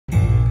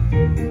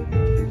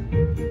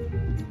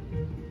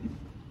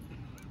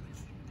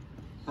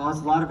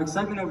Caused a lot of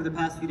excitement over the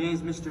past few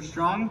days, Mr.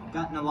 Strong.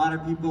 Gotten a lot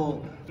of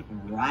people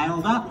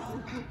riled up.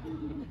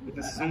 But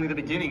this is only the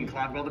beginning,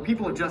 Cladwell. The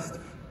people have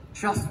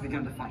just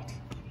begun to fight.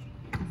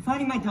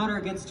 Fighting my daughter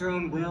against her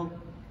own will.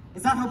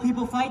 Is that how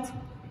people fight?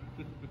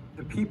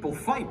 The people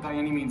fight by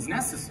any means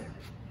necessary.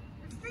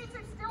 The streets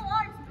are still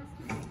ours,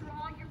 Mr.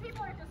 Strong. Your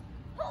people are just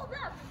pulled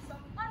up in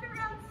some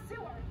underground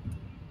sewer.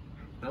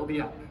 They'll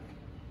be up.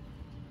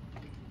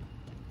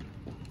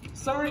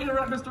 Sorry to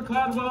interrupt, Mr.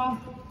 Cladwell.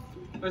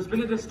 There's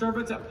been a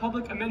disturbance at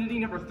public amenity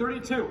number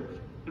 32,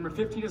 number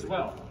 15 as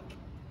well.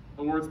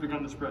 The word's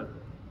begun to spread.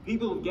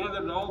 People have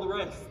gathered and all the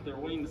rest. They're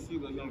waiting to see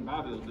what young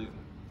Bobby will do.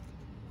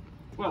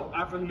 Well,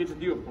 after he meets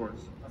with you, of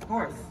course. Of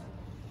course.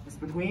 Miss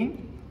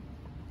McQueen?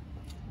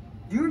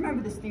 Do you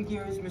remember the stink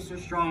years, Mr.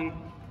 Strong,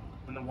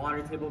 when the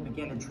water table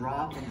began to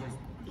drop and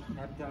just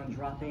kept on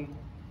dropping?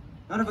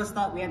 None of us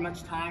thought we had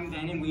much time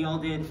then, and we all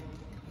did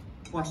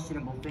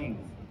questionable things,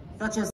 such as